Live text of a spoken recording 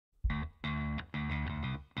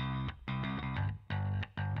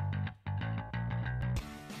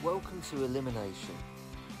Welcome to Elimination,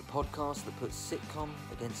 the podcast that puts sitcom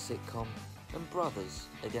against sitcom and brothers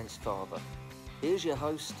against father. Here's your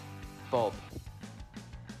host, Bob.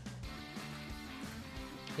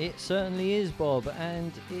 It certainly is, Bob,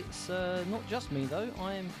 and it's not just me, though.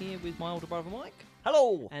 I am here with my older brother, Mike.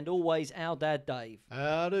 Hello! And always our dad, Dave.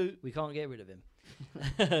 Howdy. We can't get rid of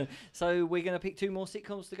him. So we're going to pick two more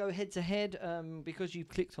sitcoms to go head-to-head. Because you've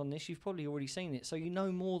clicked on this, you've probably already seen it, so you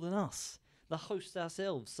know more than us, the hosts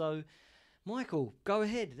ourselves. So, Michael, go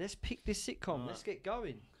ahead. Let's pick this sitcom. Let's get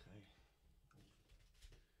going.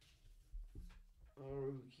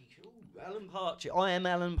 Alan Partridge. I am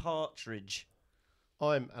Alan Partridge.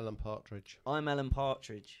 I'm Alan Partridge. I'm Alan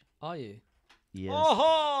Partridge. Are you? Yes.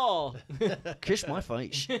 Oh! Kiss my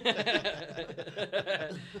face.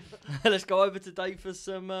 Let's go over to Dave for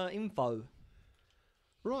some info.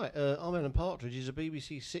 Right, I'm Alan Partridge is a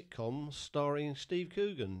BBC sitcom starring Steve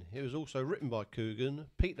Coogan. It was also written by Coogan,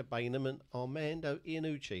 Peter Bainham and Armando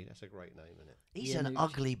Iannucci. That's a great name, isn't it? He's an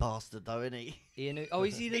ugly bastard, though, isn't he? Oh,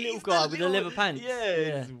 is he the little guy with the leather pants?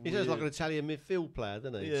 Yeah. He sounds like an Italian midfield player,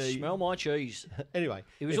 doesn't he? Yeah, Smell my cheese. Anyway.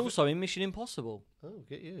 He was also in Mission Impossible. Oh,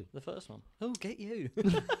 get you. The first one. Oh, get you.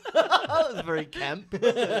 That was very camp.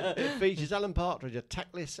 It features Alan Partridge, a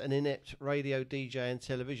tactless and inept radio DJ and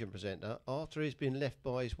television presenter, after he's been left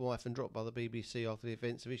by his wife and dropped by the BBC after the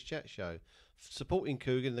events of his chat show. Supporting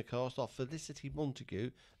Coogan in the cast are Felicity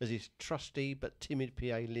Montague as his trusty but timid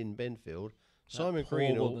PA Lynn Benfield, Simon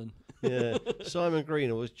Greenall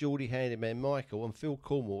as Geordie Handyman Michael, and Phil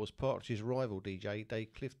Cornwall as Partridge's rival DJ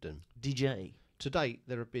Dave Clifton. DJ. To date,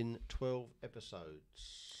 there have been 12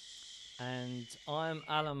 episodes. And I'm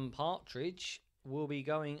Alan Partridge. We'll be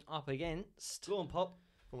going up against... Go on, Pop.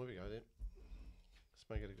 Well, here we go then. Let's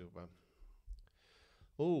make it a good one.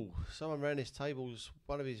 Oh, someone around this table's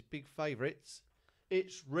one of his big favourites.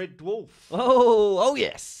 It's Red Dwarf. Oh,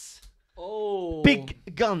 yes. Oh.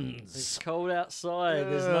 Big guns. It's cold outside.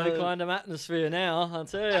 There's no kind of atmosphere now, I'll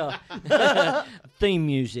tell you. Theme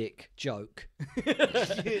music. Joke.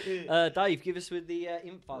 Dave, give us with the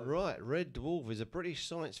info. Right, Red Dwarf is a British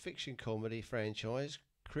science fiction comedy franchise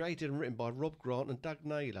created and written by Rob Grant and Doug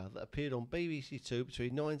Naylor that appeared on BBC Two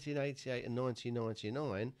between 1988 and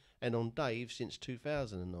 1999 and on Dave since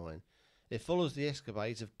 2009. It follows the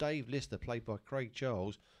escapades of Dave Lister, played by Craig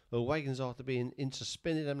Charles, who awakens after being in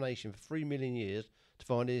suspended animation for 3 million years to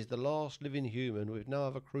find he is the last living human with no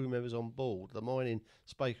other crew members on board the mining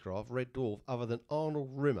spacecraft Red Dwarf other than Arnold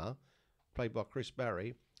Rimmer, played by Chris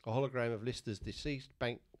Barry, a hologram of Lister's deceased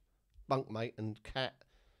bunkmate and cat,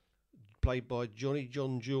 played by Johnny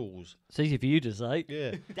John Jules. It's easy for you to say.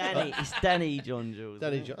 Yeah. Danny. It's Danny John Jules.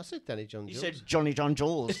 I said Danny John You Jules. said Johnny John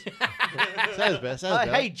Jules. Sounds better.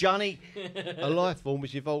 Hey, Johnny. A life form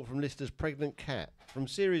which evolved from Lister's pregnant cat. From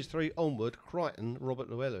Series 3 onward, Crichton, Robert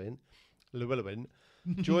Llewellyn,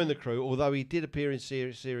 joined the crew, although he did appear in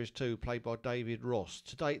Series 2, played by David Ross.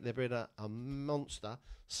 To date, there have been a monster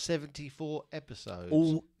 74 episodes.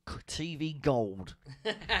 All TV gold.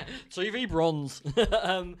 TV bronze.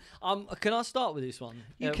 Can I start with this one?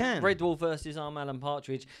 You can. Red Dwarf versus Alan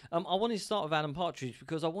Partridge. I wanted to start with Alan Partridge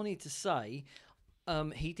because I wanted to say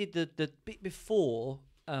he did the bit before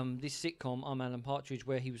this sitcom, I'm Alan Partridge,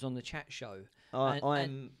 where he was on the chat show.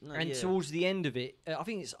 And towards the end of it, I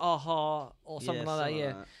think it's Aha or something like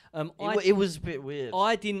that. It was a bit weird.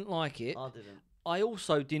 I didn't like it. I didn't. I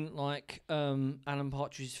also didn't like Alan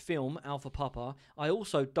Partridge's film, Alpha Papa. I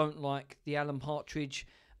also don't like the Alan Partridge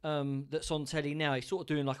that's on telly now. He's sort of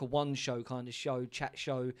doing like a one-show kind of show, chat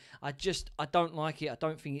show. I don't like it. I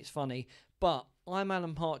don't think it's funny. But I'm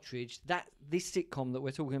Alan Partridge. This sitcom that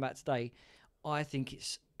we're talking about today, I think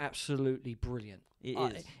it's absolutely brilliant.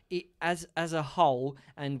 It is. As a whole,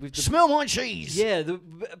 and with the smell my cheese. Yeah,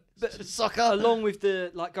 sucker. Along with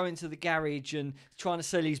the going to the garage and trying to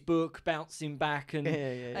sell his book, bouncing back, and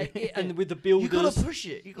and with the builders. You gotta push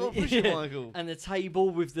it. You gotta push it, Michael. And the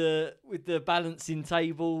table with the balancing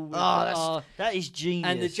table. That is genius.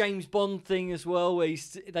 And the James Bond thing as well, where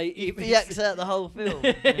he acts out the whole film.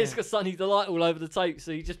 It's got Sunny Delight all over the tape,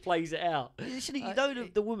 so he just plays it out. Actually, you know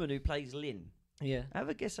the woman who plays Lynn. Yeah. Have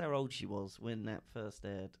a guess how old she was when that first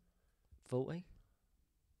aired. 40?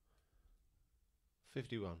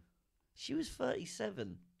 51. She was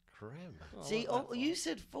 37. Cram. See, you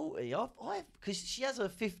said 40. Because she has her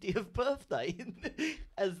 50th birthday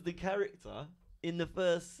as the character in the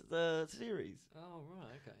first series. Oh, right,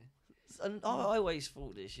 okay. And I always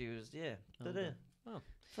thought that she was, Okay. Oh.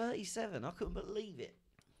 37. I couldn't believe it.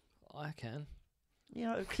 I can. You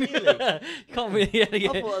know, clearly. Can't really. Yeah,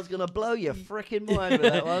 I thought I was gonna blow your freaking mind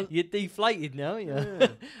with that one. You're deflated now, yeah.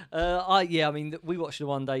 I mean, we watched the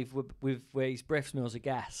one, Dave, with where his breath smells of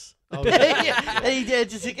gas. Oh, Yeah, and he did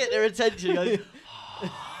just to get their attention. He goes,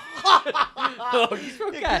 Oh, you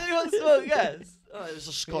smell gas. anyone smell gas? Oh, it was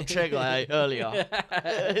a Scotch egg I ate earlier.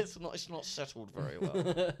 It's not settled very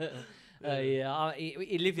well.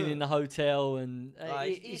 He living in the hotel, and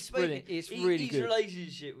it's brilliant. It's really his good.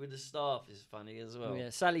 relationship with the staff is funny as well. Yeah,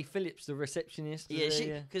 Sally Phillips, the receptionist.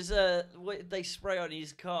 Yeah, because they spray on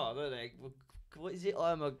his car, don't they? What is it?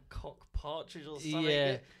 I'm a cock partridge or something.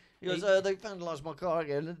 Yeah. He goes, they vandalised my car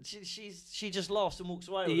again, and she just laughs and walks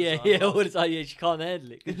away. All Yeah, the time. all the time. Yeah, she can't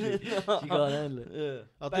handle it. Can she? She can't handle it. Yeah.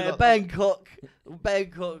 I do like- Bangkok.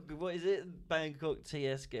 What is it? Bangkok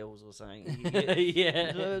TS girls or something.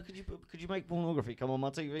 Yeah. Could you make pornography come on my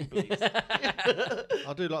TV, please?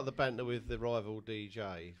 I do like the banter with the rival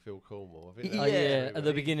DJ, Phil Cornwall. I think Oh, that's yeah, very at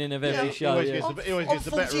the beginning of every He show. always Yeah. gets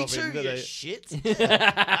the better of him, doesn't you he? shit.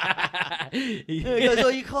 He goes, oh,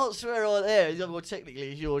 you can't swear on air. He's like, well,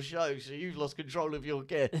 technically it's your show, so you've lost control of your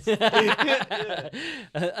guests.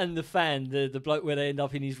 And the fan, the bloke where they end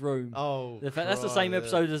up in his room. Oh, That's the same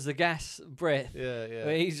episode as the gas breath. Yeah, yeah.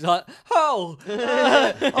 Where he's like, oh!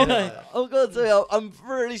 I'm going to tell you, I'm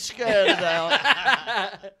really scared now.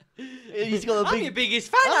 He's got a I'm big... your biggest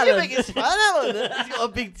fan, I'm your Alan. biggest fan, Alan. He's got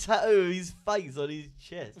a big tattoo of his face on his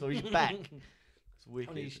chest, or his back. It's wicked.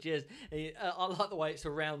 On his chest. I like the way it's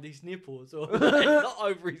around his nipples, or not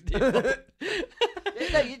over his nipples.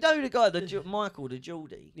 You know the guy, Michael, the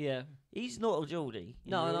Geordie? Yeah. He's not a Geordie.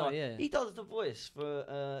 No, yeah. He does the voice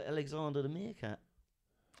for Alexander the Meerkat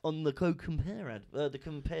on the Compare ad. The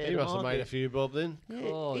Compare. He must have made a few bob then. Yeah,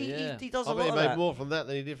 Oh, yeah. he does I a bet lot he of made that. more from that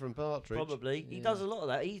than he did from Partridge. Probably. He Yeah. does a lot of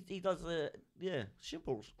that. He does the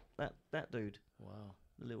Shipples. That dude, Wow.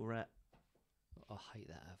 the little rat. I hate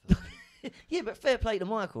that advert. Yeah, but fair play to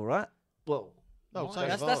Michael, right? Well, Oh, Why? take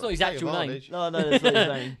That's advantage- not his take actual name. advantage. no, that's not his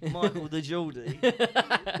name. Michael the Geordie.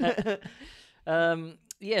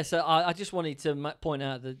 Yeah, so I just wanted to point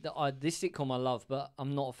out that this sitcom I love, but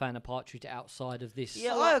I'm not a fan of Partridge outside of this.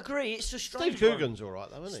 Yeah, I agree. It's a strange Steve one. Coogan's all right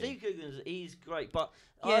though, isn't he? Steve Coogan's he's great, but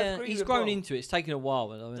I Yeah, agree he's with grown Rob. into it. It's taken a while,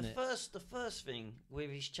 though, isn't it? The first thing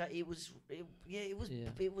with his chat, it was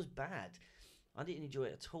bad. I didn't enjoy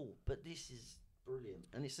it at all. But this is brilliant,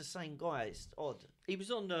 and it's the same guy. It's odd. He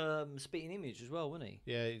was on Spitting Image as well, wasn't he?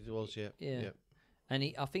 Yeah, he was. Yeah. Yeah.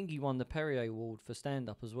 And I think he won the Perrier Award for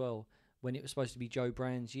stand-up as well, when it was supposed to be Joe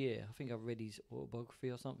Brand's year. I think I read his autobiography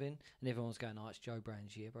or something, and everyone's going, "Oh, it's Joe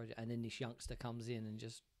Brand's year, bro." And then this youngster comes in and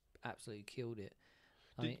just absolutely killed it.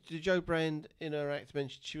 I mean, Did Joe Brand in her act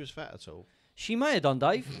mention she was fat at all? she may have done,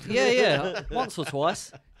 Dave. Yeah, once or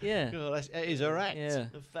twice. Yeah, God, that is her act. yeah,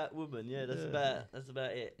 A fat woman. Yeah, that's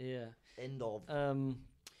about it. yeah. End of.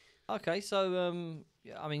 Okay, so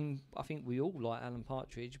I mean, I think we all like Alan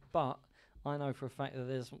Partridge, but I know for a fact that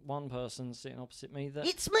there's one person sitting opposite me that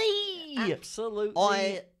It's me. absolutely.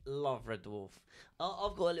 I love Red Dwarf.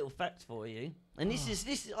 I've got a little fact for you, and this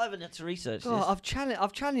is I haven't had to research God, this.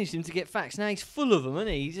 I've challenged him to get facts. Now he's full of them, isn't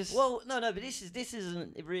he? He's just Well, no, but this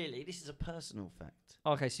isn't really. This is a personal fact.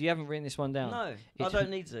 okay. So you haven't written this one down. No, I It's- don't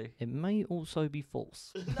need to. It may also be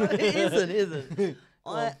false. No, it isn't.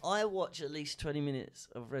 I watch at least 20 minutes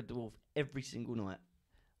of Red Dwarf every single night.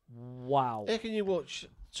 Wow. How can you watch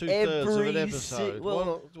 2/3 of an episode? Why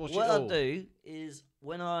not watch what it all? I do is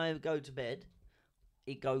when I go to bed,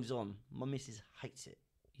 it goes on. My missus hates it.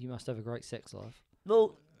 You must have a great sex life.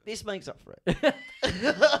 Well, this makes up for it.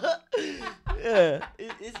 Yeah,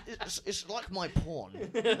 it's like my porn.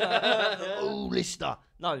 Oh, Lister.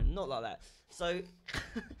 No, not like that. So,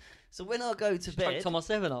 so when I go to bed, Choked on my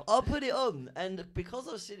 7-Up. I'll put it on, and because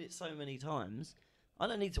I've seen it so many times, I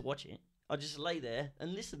don't need to watch it. I just lay there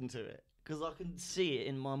and listen to it because I can see it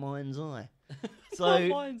in my mind's eye. So My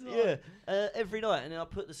mind's eye. yeah, every night, and then I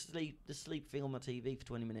put the sleep thing on my TV for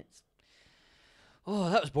 20 minutes.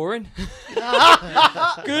 Oh, that was boring.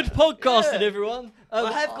 Good podcasting, Yeah. everyone.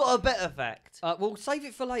 I have got a better fact. Well, save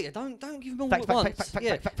it for later. Don't give them all Fact, at fact, once. fact, fact,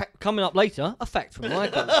 Yeah. fact, fact. Coming up later, a fact from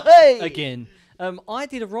Michael. Hey! Again. I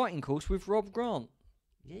did a writing course with Rob Grant.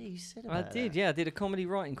 Yeah, you said I about did, that. yeah. I did a comedy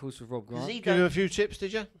writing course with Rob Does Grant. he Give him go? a few tips,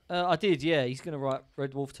 did you? I did, yeah. He's going to write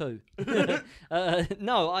Red Dwarf 2.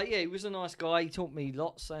 Yeah, he was a nice guy. He taught me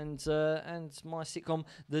lots, and my sitcom,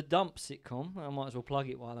 the Dump sitcom. I might as well plug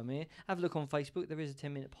it while I'm here. Have a look on Facebook. There is a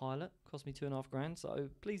 10-minute pilot. Cost me $2,500, so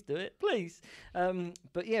please do it, please.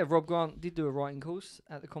 But yeah, Rob Grant did do a writing course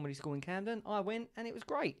at the Comedy School in Camden. I went, and it was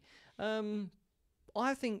great.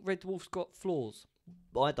 I think Red Dwarf's got flaws.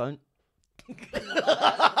 I don't.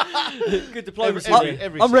 Good diplomacy.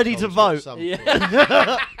 Every I'm ready to sitcom's got vote. some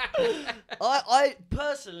Yeah. flaws. I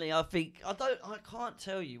personally, I think I can't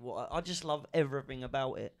tell you what I just love everything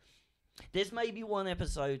about it. There's maybe one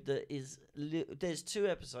episode that is. There's 2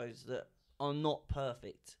 episodes that are not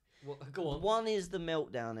perfect. Go on. One is the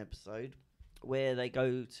meltdown episode where they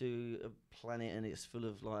go to a planet and it's full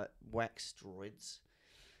of like wax droids.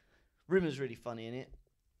 Rimmer's really funny in it,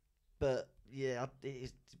 but yeah,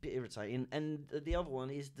 it's a bit irritating. And the other one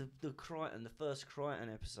is the Crichton, the first Crichton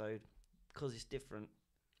episode, because it's different.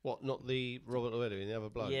 What? Not the Robert Llewellyn, the other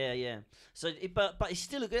bloke. Yeah. So, but it's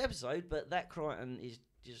still a good episode. But that Crichton is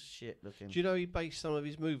just shit looking. Do you know he based some of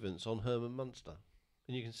his movements on Herman Munster,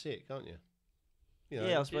 and you can see it, can't you? You know,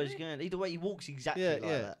 Yeah, I suppose you can. Either way, he walks exactly like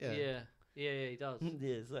that. Yeah, he does. Yeah,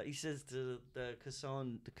 it's like he says to the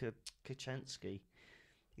Kachansky.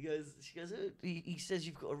 She goes. He says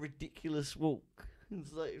you've got a ridiculous walk.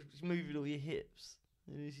 It's like it's moving all your hips.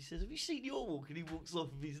 And she says, "Have you seen your walk?" And he walks off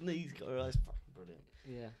of his knees. Going, "Oh, it's fucking brilliant."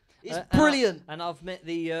 Yeah. It's brilliant. And I've met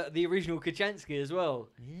the original Kachansky as well.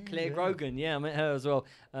 Yeah, Claire yeah. Grogan. Yeah, I met her as well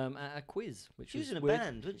at a quiz, which She was was in a weird.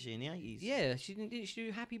 band, wasn't she, in the 80s? Yeah, didn't she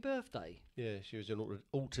do Happy Birthday? Yeah, she was in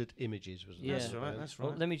Altered Images, wasn't Yeah. it? That's right, that's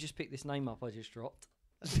Well, right. let me just pick this name up I just dropped.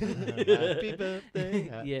 Happy birthday,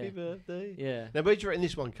 happy Yeah. birthday. Yeah. Now, where do you reckon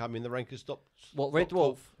this one come in the Rankers? What, Red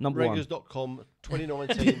Dwarf? Number 1. Rankers.com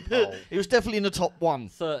 2019 poll. It was definitely in the top 1.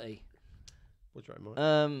 30. What do you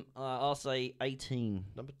reckon, Mike? I'll say 18.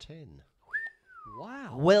 Number 10.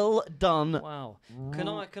 Wow. Well done. Wow. Can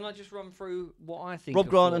I just run through what I think? Rob of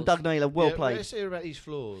Grant and flaws? Doug Naylor, well Yeah, played. Let's hear about these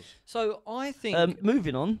flaws. So I think.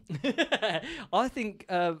 Moving on. I think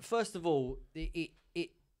first of all,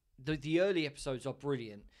 the early episodes are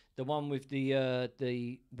brilliant. The one with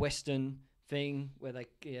the Western thing where they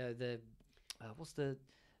what's the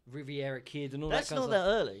Riviera Kid and all That's that kind not of that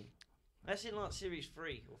stuff. early. That's in like series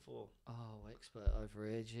 3 or 4. Oh, expert over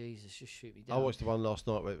here, Jesus, just shoot me I down. watched the one last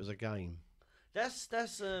night where it was a game. That's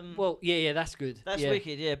Well, yeah, that's good. that's yeah.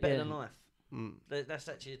 wicked. Yeah, better Yeah. than life. Mm. That's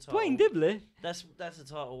actually a title. Dwayne Dibley. That's the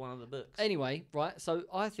title of one of the books. Anyway, right. So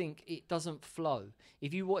I think it doesn't flow.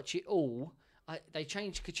 If you watch it all, they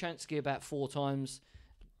changed Kachansky about 4 times.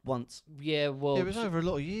 Once. Yeah, well, Yeah, it was over a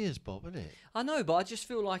lot of years, Bob, wasn't it? I know, but I just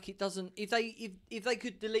feel like it doesn't. If they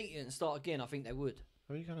could delete it and start again, I think they would.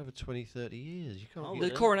 I mean, you've gone over 20, 30 years. You can't. Oh, get- The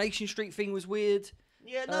yeah. Coronation Street thing was weird.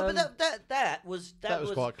 Yeah, no, but that was that was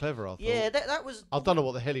quite clever, I thought. Yeah, that was. I don't know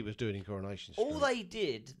what the hell he was doing in Coronation Street. All they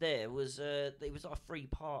did there was it was like a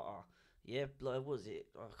 3-parter. Yeah, like, what was it?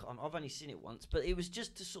 I've only seen it once, but it was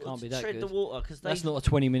just to sort Can't of be that tread the good. water because That's not a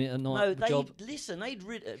 20-minute a night no, job. they'd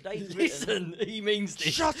written. Listen, he means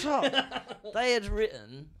this. Shut up. They had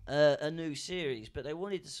written a new series, but they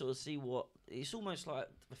wanted to sort of see what. It's almost like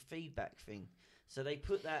a feedback thing. So they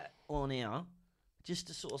put that on air just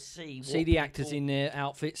to sort of see the actors in their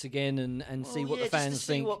outfits again and see what the fans just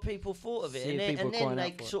to think. see what people thought of it, See and if then, people and are then crying they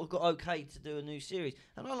out for it. sort of got okay to do a new series.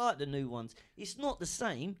 And I like the new ones. It's not the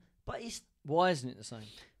same, but it's Why isn't it the same?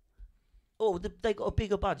 they got a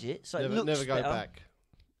bigger budget, so it looks never go better. back.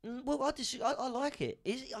 Well, I like it.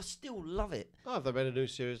 I still love it. Oh, if they made a new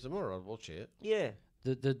series tomorrow, I'd watch it. Yeah.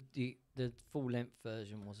 The full length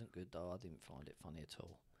version wasn't good though. I didn't find it funny at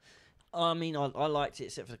all. I mean, I liked it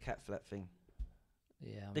except for the cat flap thing.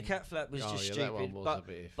 Yeah, I The mean, cat flap was Oh, just yeah, stupid. that one was but a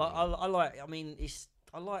bit iffy. but I like. I mean,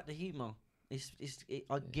 I like the humour.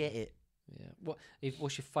 I get it. Yeah.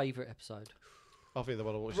 What's your favourite episode? I think the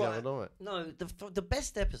one I watched Right. the other night. No, the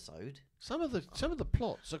best episode. Some of the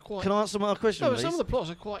plots are quite. Can I answer my question, No, but please? some of the plots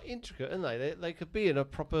are quite intricate, aren't they? They could be in a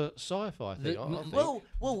proper sci-fi thing. I think.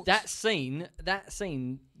 well, That scene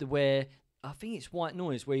where I think it's White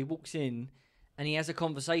Noise where he walks in and he has a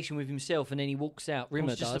conversation with himself and then he walks out. I Rimmer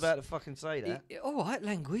was just does. about to fucking say that. All right,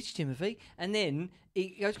 language, Timothy. And then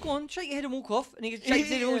he goes, "Go on, shake your head and walk off." And he goes, shakes his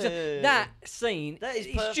head and walks off. Yeah. That scene, That is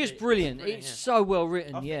it's just perfect. brilliant. It's brilliant, It's yeah. so well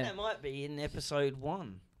written. I think Yeah, that might be in episode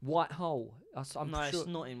 1. White Hole. I'm No, sure. it's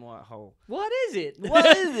not in White Hole. What is it? What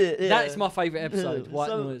is it? Yeah. That's my favourite episode. White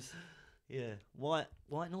So- Noise. Yeah, White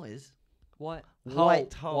Noise. White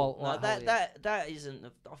White Hole. White No, Hole, yeah. that isn't.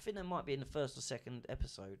 I think that might be in the first or second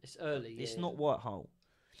episode. It's early. It's yeah. not White Hole.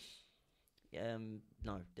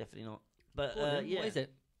 No, definitely not. But Go on then, yeah, What is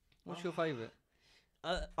it? What's your favourite?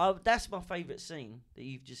 that's my favourite scene that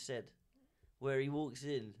you've just said, where he walks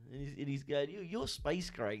in and he's going, "You're space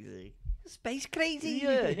crazy." Space Crazy.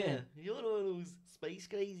 Yeah. You're one of those space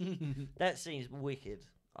crazy. That scene's wicked.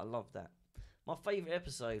 I love that. My favourite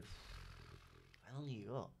episode. How long you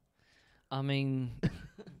got? I mean,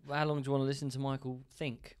 how long do you want to listen to Michael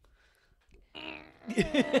think?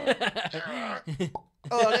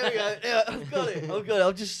 Oh, there we go. Yeah, I've got it.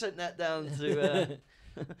 I've just sent that down to.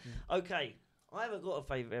 Okay, I haven't got a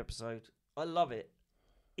favourite episode. I love it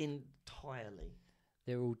entirely.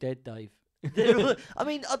 They're all dead, Dave. I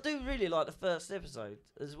mean, I do really like the first episode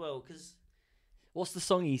as well because. What's the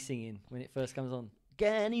song he's singing when it first comes on?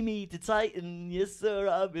 Ganymede to Titan, yes sir,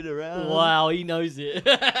 I've been around. Wow, he knows it.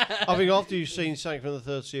 I think after you've seen something from the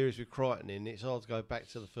third series with Crichton in, it's hard to go back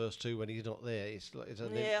to the first two when he's not there. It's like there's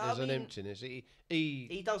an emptiness.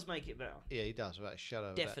 He does make it better. Yeah, he does without a shadow.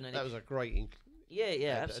 Of Definitely. That was a great.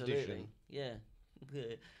 Absolutely. Addition. Yeah.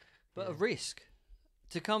 But a risk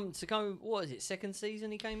to come. What is it? Second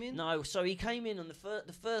season he came in. No, so he came in on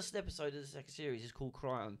the first episode of the second series is called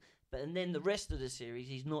Crichton. And then the rest of the series,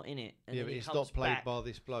 he's not in it. And yeah, then but he it's comes not played back. by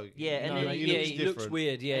this bloke. Yeah, and then he looks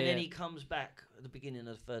weird. Yeah, and then he comes back at the beginning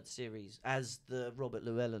of the third series as the Robert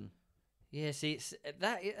Llewellyn. Yeah, see,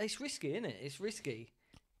 it's risky, isn't it? It's risky.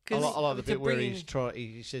 I like the to bit where bring he's trying.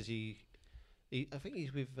 He says he. I think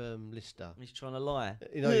he's with Lister. He's trying to lie.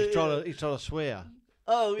 You know, he's trying to swear.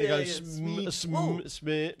 Oh He goes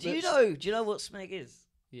smear. Do you know what smeg is?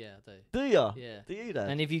 Yeah, I do. Do you? Yeah. Do you, Dad?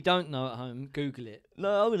 And if you don't know at home, Google it.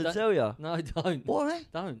 No, I'm going to tell you. No, don't. Why?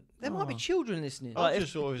 Don't. There might be Oh. children listening. I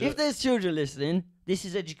just thought it was If there's children listening, this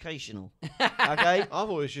is educational. Okay? I thought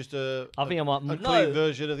it was just a I might. clean No.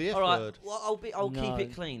 version of the F All right. word. Well, I'll keep No.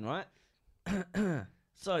 it clean, right?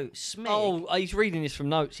 So, smeg. Oh, he's reading this from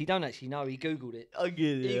notes. He don't actually know. He Googled it. I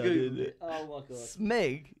get it. He I get Googled it. it. Oh my god.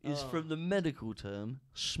 Smeg is Oh. from the medical term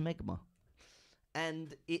smegma.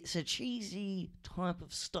 And it's a cheesy type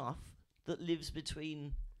of stuff that lives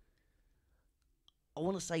between, I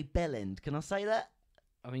want to say bell end. Can I say that?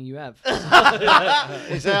 I mean, you have.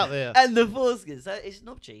 It's out there. And the foreskin. So it's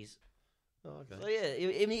knob cheese. Oh, okay. So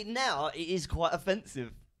yeah, I mean, now it is quite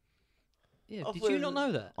offensive. Yeah. I Did thought you it not was-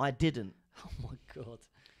 know that? I didn't. Oh my god.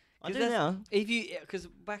 I 'Cause do that's- now. If you, because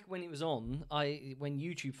back when it was on, when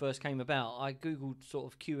YouTube first came about, I googled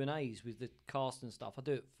sort of Q&As with the cast and stuff. I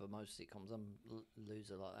do it for most sitcoms. I'm a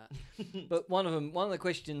loser like that. But one of the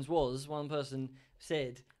questions was, one person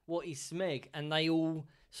said, "What is smeg?" And they all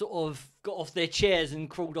sort of got off their chairs and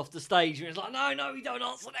crawled off the stage. And it's like, no, we don't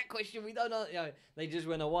answer that question. We don't know. You know, they just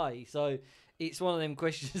went away. So it's one of them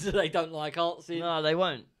questions that they don't like answering. No, they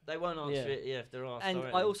won't. They won't answer Yeah. it. Yeah, if they're asked. And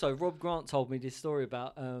directly. Rob Grant told me this story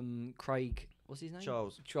about Craig. What's his name?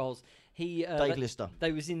 Charles. He Dave Lister.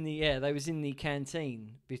 They was in the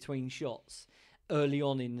canteen between shots early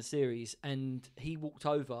on in the series, and he walked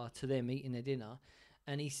over to them eating their dinner,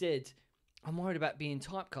 and he said, "I'm worried about being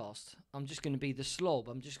typecast. I'm just going to be the slob.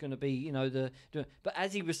 I'm just going to be, But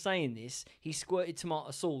as he was saying this, he squirted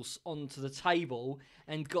tomato sauce onto the table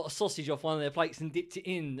and got a sausage off one of their plates and dipped it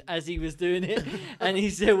in as he was doing it. And he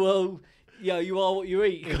said, "Well, you are what you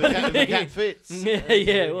eat." The cat fits. yeah,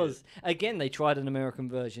 it was. Again, they tried an American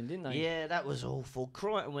version, didn't they? Yeah, that was awful.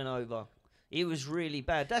 Crichton went over. It was really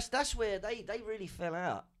bad. That's where they really fell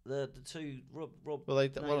out. The two Rob. Well, one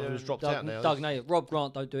of Naylor them's and dropped out now. Doug Naylor. Rob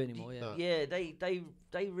Grant don't do it anymore. Yeah. No. Yeah,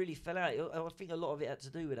 they really fell out. I think a lot of it had to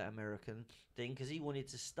do with that American thing because he wanted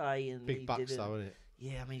to stay and he Big bucks didn't. though, isn't it?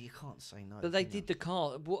 Yeah, I mean you can't say no. But they can you? did the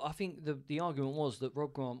car. Well, I think the argument was that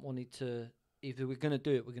Rob Grant wanted to, if we're going to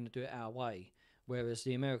do it, we're going to do it our way. Whereas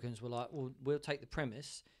the Americans were like, well, we'll take the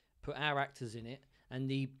premise, put our actors in it, and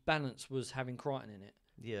the balance was having Crichton in it.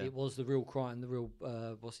 Yeah. It was the real Crichton, the real,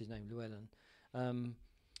 what's his name, Llewellyn.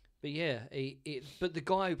 But yeah, but the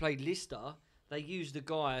guy who played Lister, they used a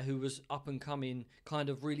guy who was up and coming, kind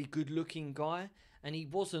of really good looking guy. And he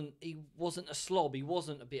wasn't a slob. He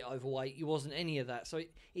wasn't a bit overweight. He wasn't any of that. So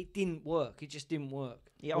it didn't work. It just didn't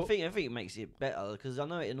work. Yeah, I think it makes it better because I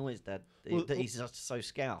know it annoys Dad that he's just so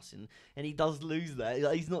scouse and he does lose that.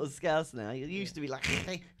 Like, he's not a scouse now. He used to be like,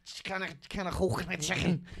 hey, can I cook a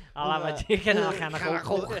chicken? I'll have a chicken. Can I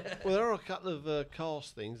cook? Well, there are a couple of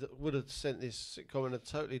cast things that would have sent this sitcom in a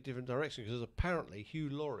totally different direction because apparently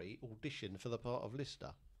Hugh Laurie auditioned for the part of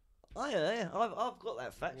Lister. Oh yeah, I've got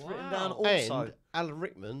that fact written down Wow. also. And Alan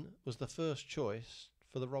Rickman was the first choice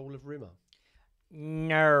for the role of Rimmer.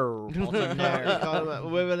 No.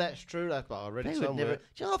 Whether that's true, that's but I read They it would somewhere. never. Do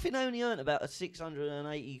you know I think they only earned about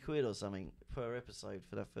 £680 or something per episode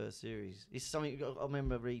for that first series? It's something I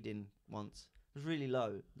remember reading once. It was really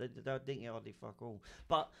low. They didn't get hardly fuck all.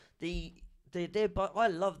 But I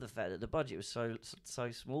love the fact that the budget was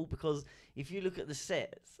so small because if you look at the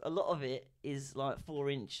sets, a lot of it is like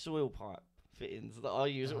 4-inch soil pipe fittings that I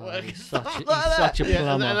use at work. He's and such stuff a, like he's that. such a Yeah,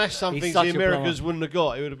 plumber. and that's some He's things such the a plumber. Americans wouldn't have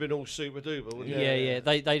got. It would have been all super duper, wouldn't it? Yeah.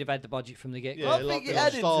 They'd have had the budget from the get go. Yeah, I like think it the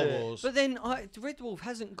added Star to it. Wars. But then Red Dwarf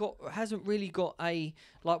hasn't really got a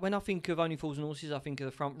like when I think of Only Fools and Horses, I think of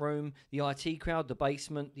the front room, the IT crowd, the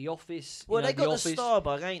basement, the office. Well, you know, they got the office.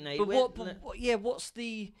 Starbug, ain't they? But what's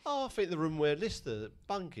the? Oh, I think the room where Lister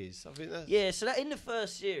bunk is. I think that's. Yeah, so that in the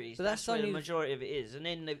first series, But that's that's where the only- majority of it is, and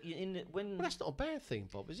then when Well, that's not a bad thing,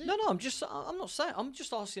 Bob, is it? No, I'm not saying. I'm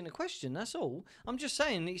just asking a question. That's all. I'm just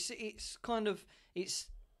saying it's kind of it's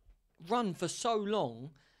run for so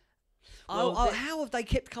long. Well, How have they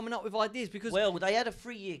kept coming up with ideas? Because well, they had a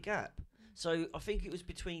 3-year gap, so I think it was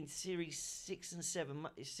between series 6 and 7.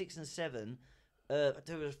 6 and 7, there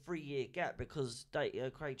was a 3-year gap because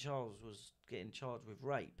Craig Charles was getting charged with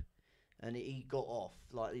rape, and he got off,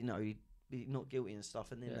 like he not guilty and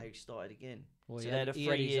stuff, and then they started again. well, so he they had a had his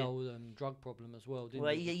 3-year. old drug problem as well, didn't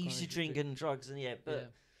Well, he? he used to drink and drugs, and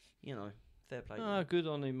but fair play. to Oh, him. good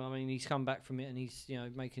on him. I mean, he's come back from it, and he's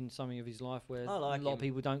making something of his life where I like a lot him. of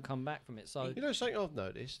people don't come back from it. So You know something I've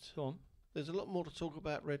noticed? go on. There's a lot more to talk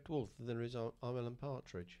about Red Dwarf than there is on Alan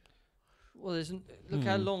Partridge. Well, look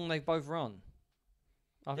how long they've both run.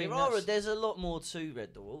 I think There's a lot more to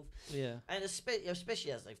Red Dwarf, yeah. and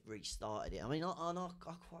especially as they've restarted it. I mean, I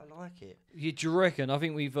quite like it. Do you reckon? I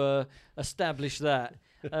think we've established that.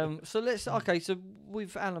 So So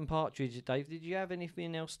with Alan Partridge, Dave, did you have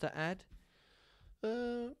anything else to add?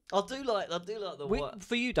 I do like the what.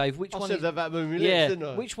 For you, Dave, which I one? said Is, that about Movie yeah. Lips, didn't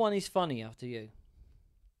I? Which one is funnier to you?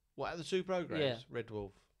 What, out of the two programmes? Yeah. Red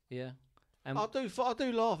Dwarf. Yeah. I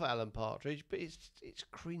do laugh at Alan Partridge, but it's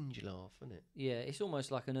cringe laugh, isn't it? Yeah, it's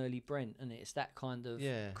almost like an early Brent, isn't it? It's that kind of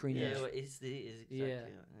cringe. Yeah, well, it is exactly. Yeah.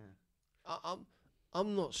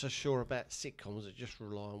 I'm not so sure about sitcoms that just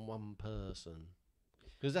rely on one person,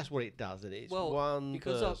 because that's what it does, isn't it? It's one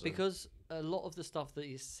person. Because a lot of the stuff that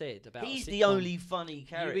is said about He's a the sitcom, only funny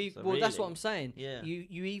character. well, that's really. what I'm saying. Yeah.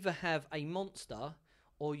 You either have a monster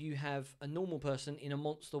or you have a normal person in a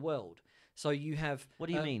monster world. So you have. What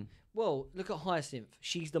do you mean? Well, look at Hyacinth.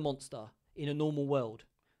 She's the monster in a normal world.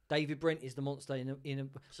 David Brent is the monster in a.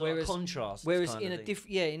 So whereas, like contrast. Whereas kind in of a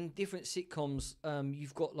thing. in different sitcoms,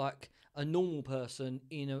 you've got like a normal person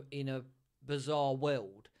in a bizarre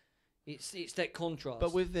world. It's that contrast.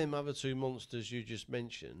 But with them other two monsters you just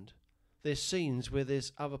mentioned, there's scenes where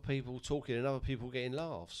there's other people talking and other people getting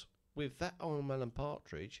laughs. With that Alan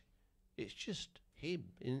Partridge, it's just him.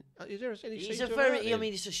 Is there any He's scene a to very. about him? I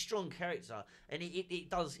mean, it's a strong character, and it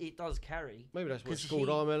does carry. Maybe that's what 'cause it's called,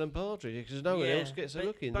 he- I'm Alan Partridge, because no one Yeah, else gets a but-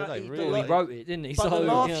 look in, do but they? he- Really? well, he like- wrote it, didn't he? But so, the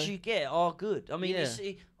laughs you know. you get are good. I mean, Yeah.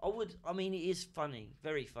 I mean, it is funny,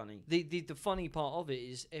 very funny. The funny part of it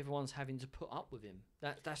is everyone's having to put up with him.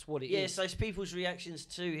 That's what it is. Yes, those people's reactions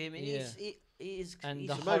to him. It is. It is. And he's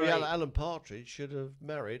the a So maybe great- Alan Partridge should have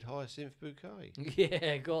married Hyacinth Bouquet.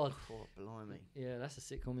 Yeah, God. Oh, blimey. Yeah, that's a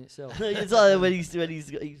sitcom in itself. It's like when he's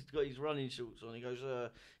got his running shorts on. He goes,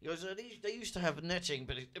 they used to have netting,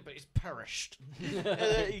 but it's perished. And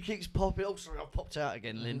then he keeps popping. Oh, sorry, I popped out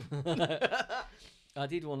again, Lynn. I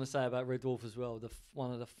did want to say about Red Dwarf as well.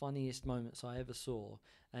 One of the funniest moments I ever saw,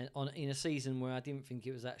 and in a season where I didn't think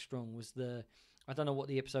it was that strong, was I don't know what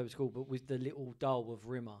the episode was called, but with the little doll of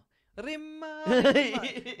Rimmer. Rimmer.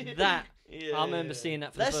 That I remember seeing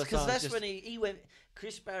that for the first time. That's when he went.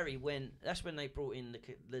 Chris Barry went. That's when they brought in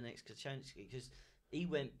the next Kachansky, because he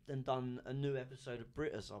went and done a new episode of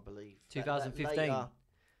Britas, I believe. 2015.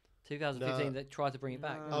 2015. No. They tried to bring it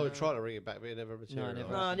back. No. didn't I they? would try to bring it back, but it never materialised.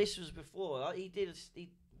 never. No, this was before. Like, he did.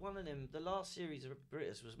 One of them. The last series of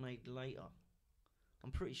Britas was made later.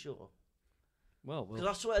 I'm pretty sure. Well, Because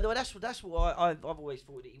I swear, that's what I've always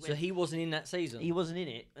thought. That so he wasn't in that season. he wasn't in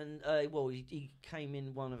it, and he came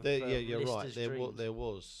in one of. Yeah, you're right. Lister's There dreams.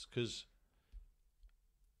 was, because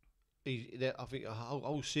I think a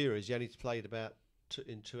whole series he only played about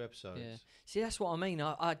in 2 episodes. Yeah. See, that's what I mean.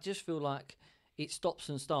 I just feel like it stops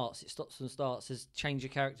and starts. It stops and starts. There's change your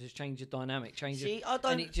characters, change your dynamic, change. See, I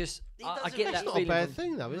don't. And it just, it I doesn't get make that That's not a feeling. bad from-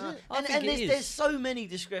 thing, though, is it? I think and it is. there's so many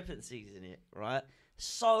discrepancies in it, right?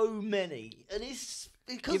 So many, and it's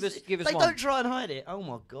because Give us they one. don't try and hide it. Oh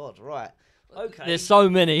my god! Right? Okay. There's so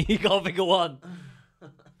many. You can't think of one.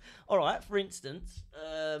 All right. For instance,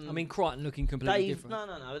 I mean, Crichton looking completely Dave. different.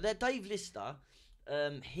 No. They're Dave Lister.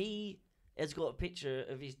 He has got a picture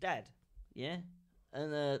of his dad. Yeah.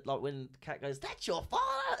 And like when the cat goes, "That's your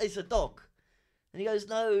father." It's a dog. And he goes,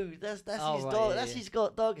 "No, that's Oh, his right, dog. yeah, That's yeah. his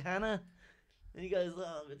dog, Hannah." And he goes,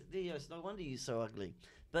 "Oh, it's no wonder he's so ugly."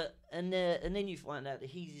 But and then you find out that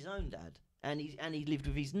he's his own dad, and he lived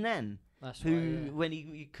with his nan, That's who right. Yeah. when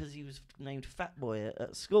because he was named Fat Boy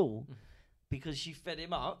at school, because she fed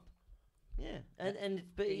him up. Yeah,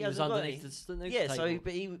 but he He was hasn't got underneath any- the snooker Yeah, so table.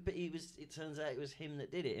 but he was. It turns out it was him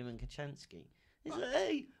that did it. Him and Kachansky. He's like,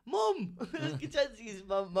 "Hey, mum, Kachansky's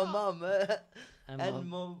my mum." and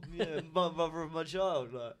my mother of my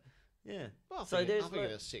child. Like, yeah. Well, So I there's think in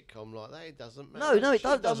like- a sitcom like that, it doesn't matter. No, it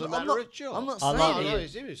doesn't doesn't. matter a job. I'm not I saying like it. the- no,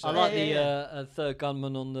 it's him who's I saying like it. the third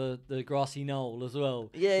gunman on the grassy knoll as well.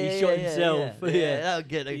 Yeah, he shot himself. Yeah, that'll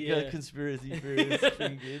get a Yeah. conspiracy theorist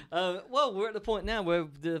thinking. Well, we're at the point now where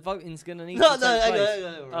the voting's going to need No, to no, take hang place.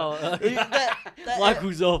 on. Oh, that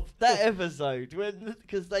Michael's off. that episode when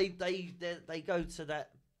because they go to that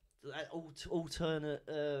alternate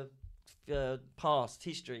past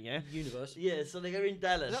history, yeah. Universe. Yeah, so they're in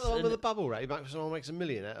Dallas. Is that the one and- with the bubble wrap? Someone makes $1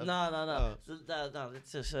 million out of. No. Oh. So no,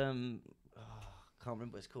 it's just can't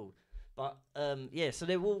remember what it's called. But yeah, so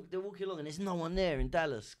they're walking along and there's no one there in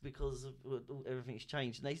Dallas because everything's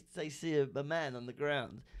changed. And they see a man on the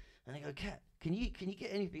ground and they go, "Cat, can you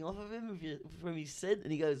get anything off of him from his scent?"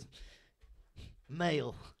 And he goes,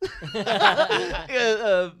 "Male."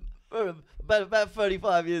 Yeah, about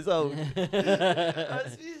 35 years old.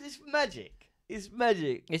 It's magic. It's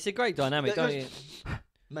magic. It's a great dynamic, don't you?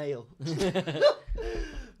 Male. Yeah.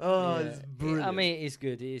 It's brilliant. I mean, it is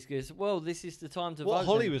good. It is good. Well, this is the time to What vote.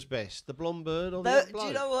 Holly then. was best? The blonde bird or the That- young do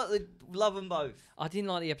you bloke? know what? Love them both. I didn't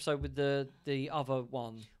like the episode with the other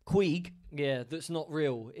one. Queeg. Yeah, that's not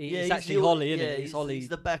real. It's he's actually the- Holly, isn't yeah, it? It's he's- Holly. He's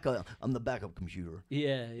the backup. I'm the backup computer.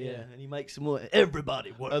 Yeah. And he makes some more.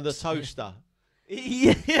 Everybody works. And the toaster.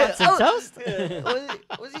 yeah. That's a toast? Yeah.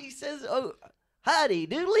 What he says? Oh, howdy,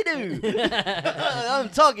 doodly doo. I'm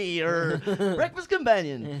Toggy, your breakfast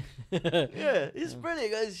companion. Yeah, it's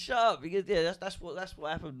brilliant. It's sharp because that's what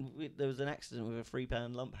happened. There was an accident with a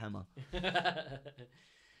 £3 lump hammer.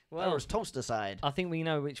 Well, was toaster side. I think we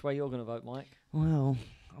know which way you're going to vote, Mike. Well,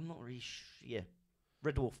 I'm not really. Yeah,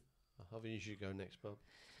 Red Dwarf. I think you should go next, Bob.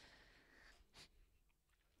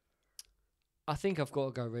 I think I've got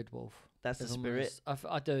to go Red Wolf. That's the if I'm spirit. honest.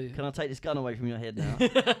 I do. Can I take this gun away from your head now?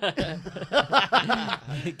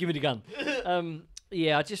 Give me the gun.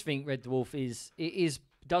 Yeah, I just think Red Dwarf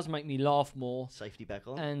does make me laugh more, Safety back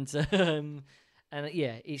on. and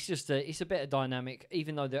yeah, it's just it's a better dynamic.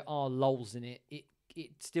 Even though there are lulls in it, it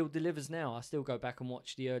still delivers now. I still go back and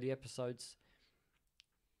watch the early episodes.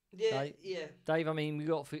 Yeah, Dave? yeah. Dave, I mean, we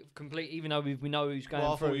got complete. Even though we know who's going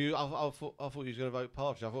Well, I through. thought you was going to vote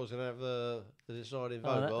Partridge. I thought I was going to have the deciding vote.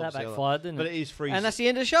 Oh, but that obviously backfired, didn't But it? it is free. And that's the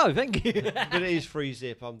end of the show. Thank you. but it is free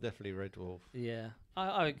zip. I'm definitely Red Dwarf. Yeah,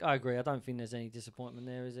 I agree. I don't think there's any disappointment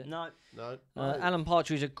there, is it? No, No. Alan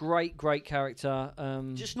Partridge is a great character.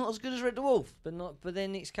 just not as good as Red Dwarf. But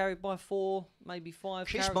then it's carried by 4, maybe 5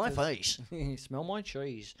 Kiss characters. my face. Smell my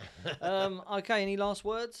cheese. Okay, any last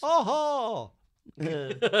words? Oh See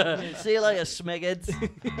you later, smegheads.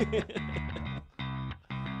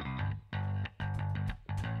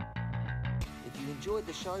 If you enjoyed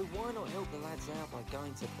the show, why not help the lads out by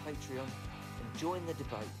going to Patreon and join the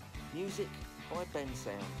debate. Music by Ben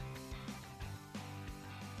Sound.